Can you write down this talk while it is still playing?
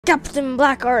Captain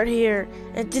Blackheart here,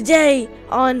 and today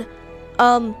on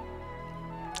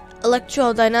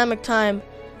Electrodynamic Time,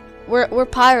 we're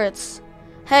pirates.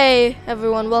 Hey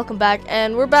everyone, welcome back,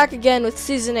 and we're back again with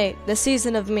Season 8, the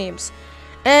season of memes.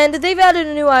 And they've added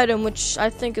a new item which I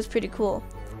think is pretty cool.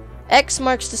 X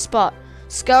marks the spot.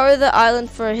 Scour the island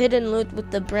for a hidden loot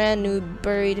with the brand new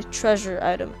buried treasure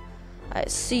item. I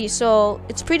see, so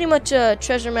it's pretty much a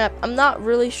treasure map. I'm not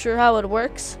really sure how it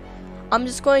works. I'm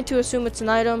just going to assume it's an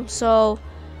item, so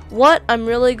what I'm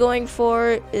really going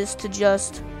for is to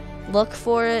just look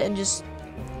for it and just,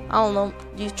 I don't know,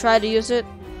 you try to use it.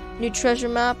 New treasure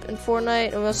map in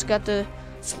Fortnite, and we also got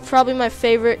it's probably my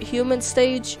favorite human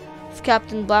stage of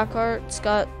Captain Blackheart. It's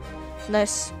got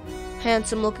nice,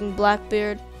 handsome looking black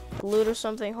beard. Loot or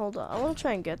something, hold on, I want to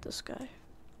try and get this guy.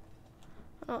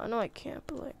 I know I can't,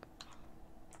 but like,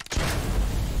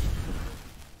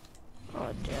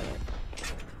 oh damn it.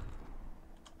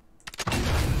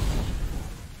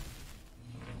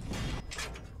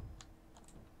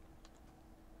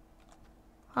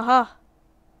 Aha.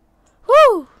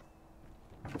 Woo!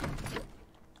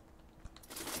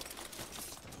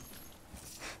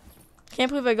 Can't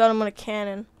believe I got him on a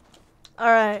cannon.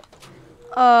 Alright.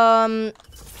 That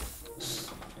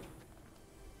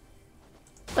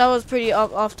was pretty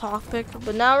off topic,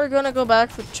 but now we're gonna go back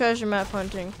for treasure map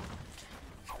hunting.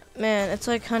 Man, it's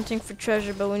like hunting for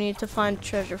treasure, but we need to find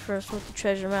treasure first with the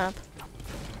treasure map.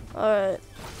 Alright.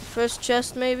 First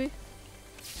chest, maybe?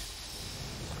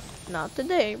 Not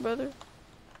today, brother.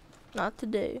 Not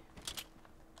today.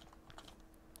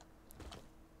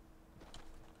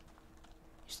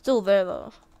 He's still there,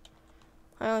 though.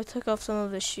 I only took off some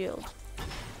of his shield.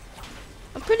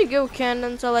 I'm pretty good with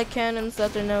cannons. I like cannons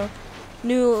that are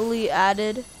newly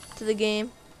added to the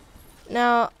game.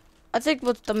 Now, I think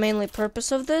what the mainly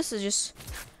purpose of this is just,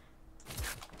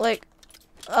 like,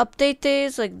 update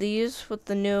days like these with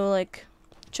the new, like,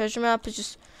 treasure map is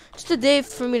just a day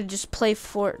for me to just play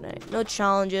Fortnite. No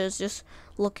challenges, just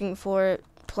looking for it,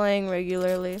 playing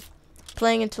regularly,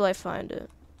 playing until I find it.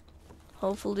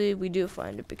 Hopefully we do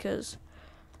find it because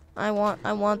I want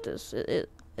this. It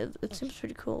seems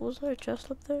pretty cool. Was there a chest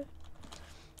up there?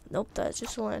 Nope, that's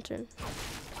just a lantern.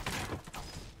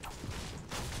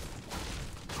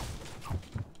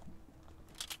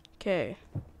 Okay.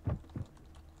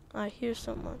 I hear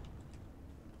someone.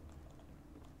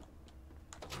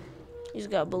 He's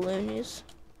got balloonies.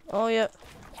 Oh, yep.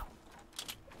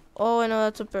 Oh, I know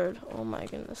that's a bird. Oh my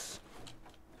goodness.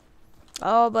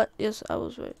 Oh, but yes, I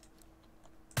was right.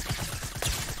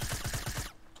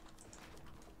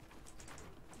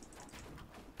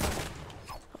 Oh,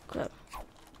 crap.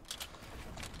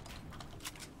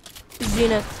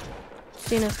 Zenith.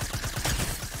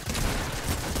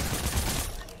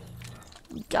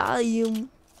 Got him.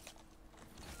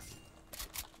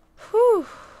 Whew.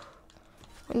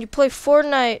 When you play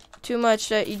Fortnite too much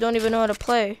that you don't even know how to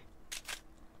play.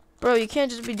 Bro, you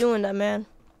can't just be doing that, man.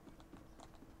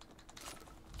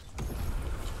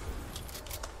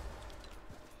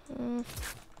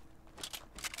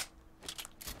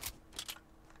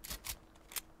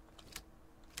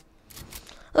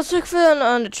 Let's look for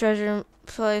on the treasure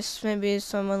place. Maybe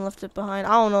someone left it behind.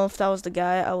 I don't know if that was the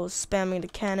guy I was spamming the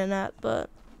cannon at, but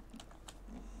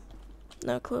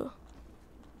no clue.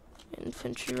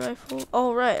 Infantry rifle.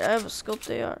 Oh, right, I have a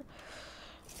scoped AR.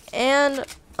 And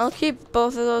I'll keep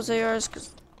both of those ARs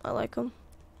because I like them.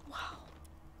 Wow.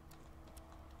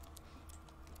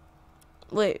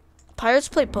 Wait, pirates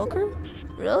play poker?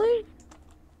 Really?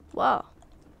 Wow.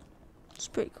 It's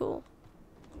pretty cool.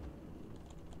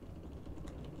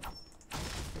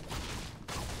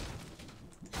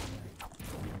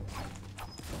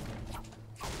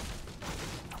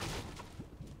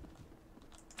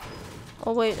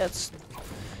 Oh wait, let's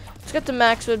get the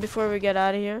max wood before we get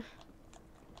out of here.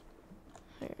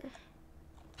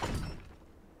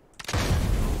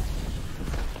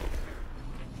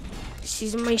 This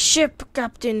is my ship,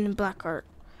 Captain Blackheart.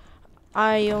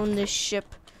 I own this ship.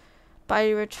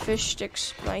 Pirate fish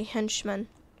sticks, my henchman.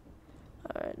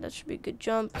 Alright, that should be a good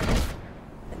jump.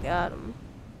 I got him.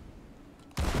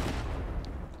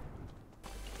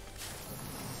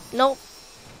 Nope.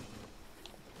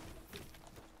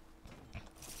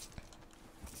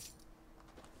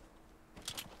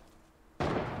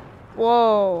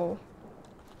 Whoa.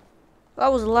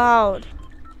 That was loud.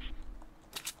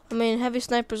 I mean, heavy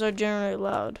snipers are generally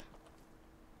loud.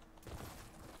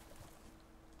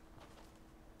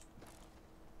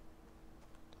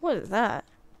 What is that?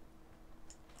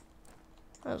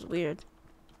 That was weird.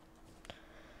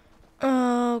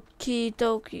 Okie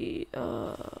dokie.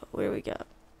 Where we got?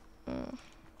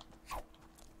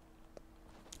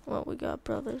 What we got,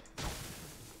 brother?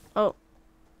 Oh.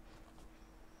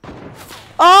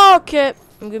 Oh, okay.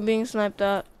 I'm being sniped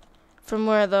at. From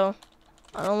where, though?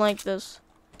 I don't like this.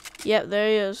 Yep, there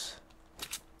he is.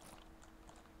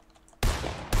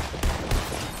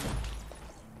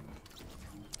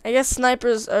 I guess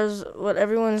snipers are what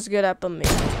everyone's good at but me.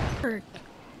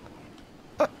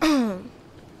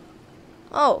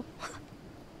 Oh.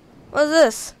 What is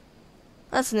this?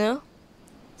 That's new.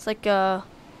 It's like a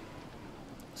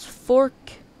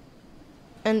fork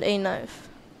and a knife.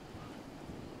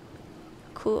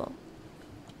 Cool.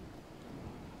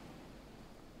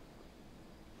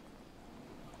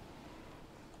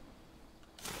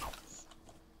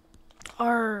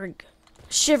 Arg.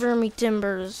 Shiver me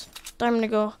timbers. Time to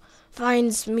go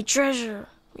find me treasure.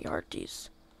 Me hearties.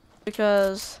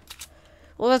 Because,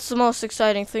 well, that's the most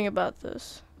exciting thing about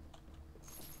this.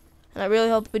 And I really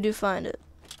hope we do find it.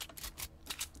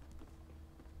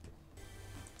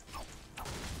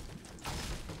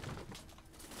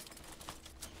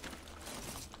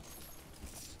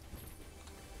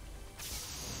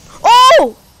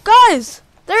 Oh! Guys!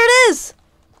 There it is!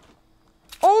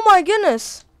 Oh my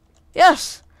goodness!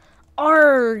 Yes!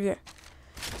 Arg!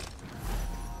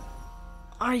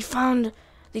 I found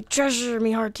the treasure,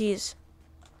 me hearties.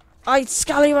 Alright,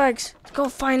 scallywags! Go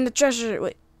find the treasure!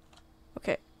 Wait.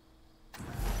 Okay.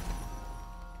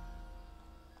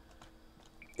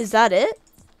 Is that it?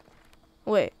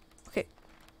 Wait. Okay.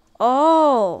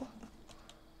 Oh!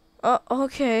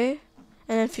 Okay.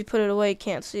 And if you put it away, you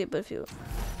can't see it, but if you...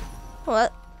 Oh,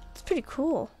 that's pretty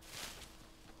cool.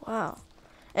 Wow.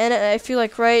 And if you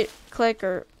like right click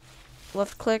or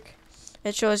left click,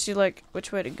 it shows you like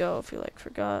which way to go if you like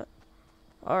forgot.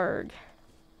 Arg.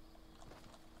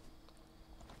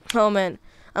 Oh man,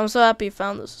 I'm so happy you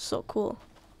found this. It's so cool.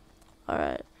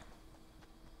 Alright.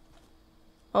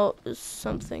 Oh, there's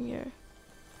something here.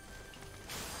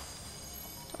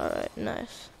 Alright,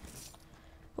 nice.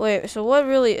 Wait, so what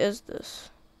really is this?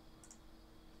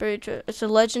 It's a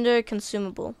legendary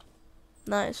consumable.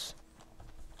 Nice.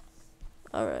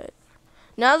 Alright.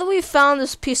 Now that we've found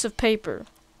this piece of paper,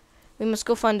 we must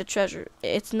go find the treasure.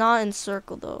 It's not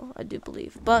encircled though, I do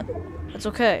believe. But it's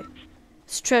okay.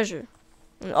 It's treasure.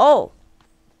 And oh!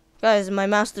 Guys, my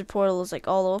master portal is like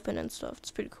all open and stuff.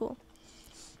 It's pretty cool.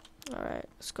 Alright,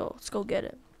 let's go. Let's go get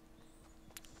it.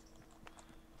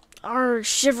 Arr,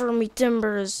 shiver me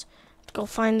timbers. Let's go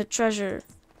find the treasure.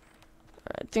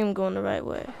 Alright, I think I'm going the right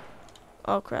way.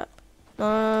 Oh crap.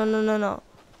 No.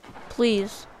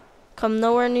 Please. Come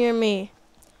nowhere near me.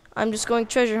 I'm just going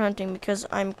treasure hunting because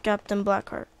I'm Captain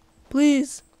Blackheart.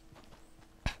 Please.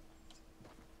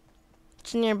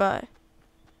 It's nearby.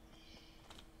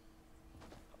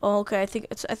 Oh, okay. I think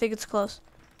it's close.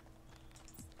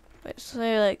 Wait,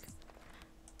 say like.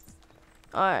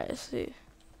 Alright, let's see.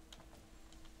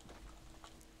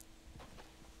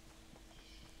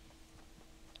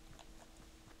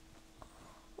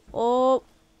 Oh,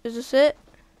 is this it?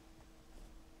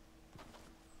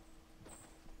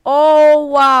 Oh,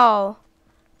 wow.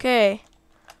 Okay.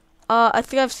 I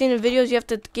think I've seen in videos you have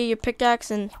to get your pickaxe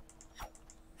and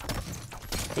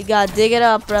you gotta dig it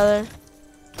up, brother.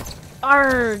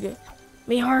 Arg!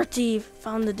 Me hearty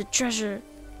found the treasure.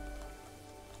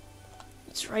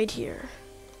 It's right here.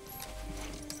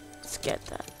 Let's get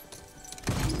that.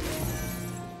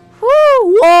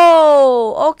 Woo!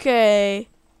 Whoa! Okay.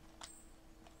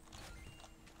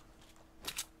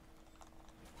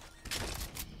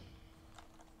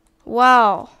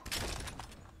 Wow.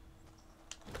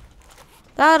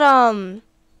 That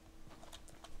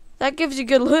gives you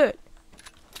good loot.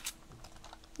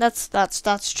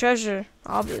 That's treasure,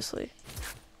 obviously.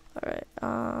 Alright,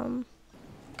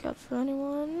 got for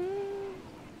anyone?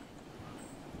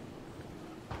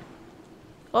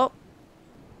 Oh.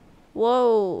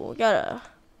 Whoa, we got a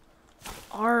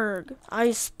arg.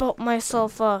 I spelt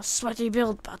myself a sweaty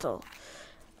build battle.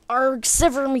 Arg,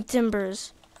 sever me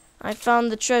timbers. I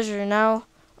found the treasure. Now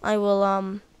I will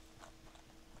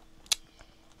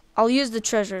I'll use the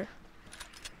treasure.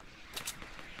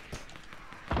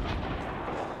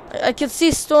 I can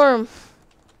see storm.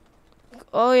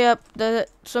 Oh yep,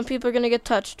 some people are gonna get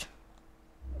touched.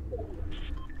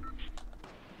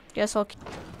 Guess I'll.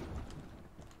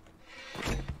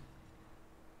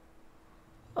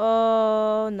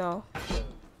 Oh no.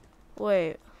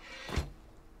 Wait.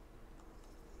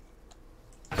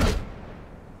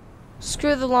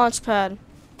 Screw the launch pad.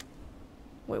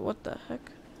 Wait, what the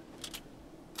heck?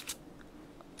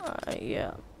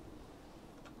 Yeah.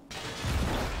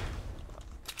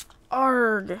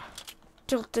 Arg!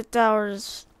 Tilted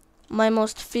Towers, my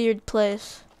most feared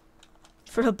place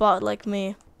for a bot like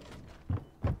me.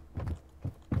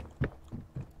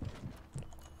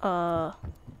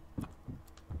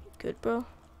 Good, bro.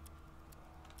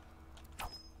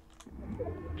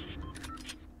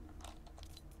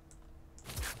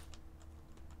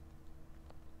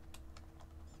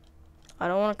 I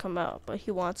don't want to come out, but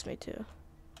he wants me to.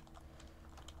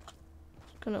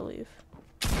 Gonna leave.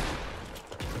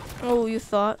 Oh, you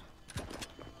thought?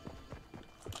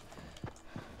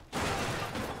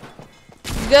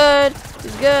 He's good.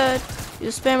 He's good.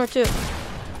 He's a spammer too.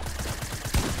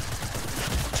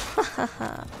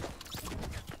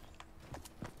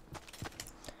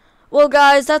 Well,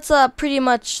 guys, that's pretty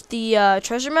much the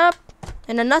treasure map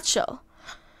in a nutshell.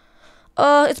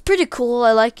 It's pretty cool.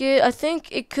 I like it. I think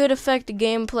it could affect the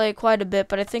gameplay quite a bit,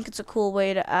 but I think it's a cool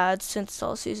way to add since it's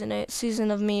all Season 8,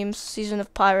 Season of Memes, Season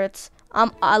of Pirates.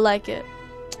 I like it.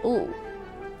 Ooh.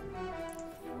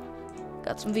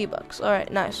 Got some V-Bucks.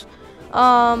 Alright, nice.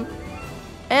 And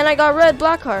I got red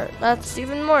Blackheart. That's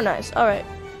even more nice. Alright.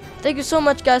 Thank you so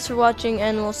much, guys, for watching,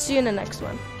 and we'll see you in the next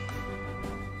one.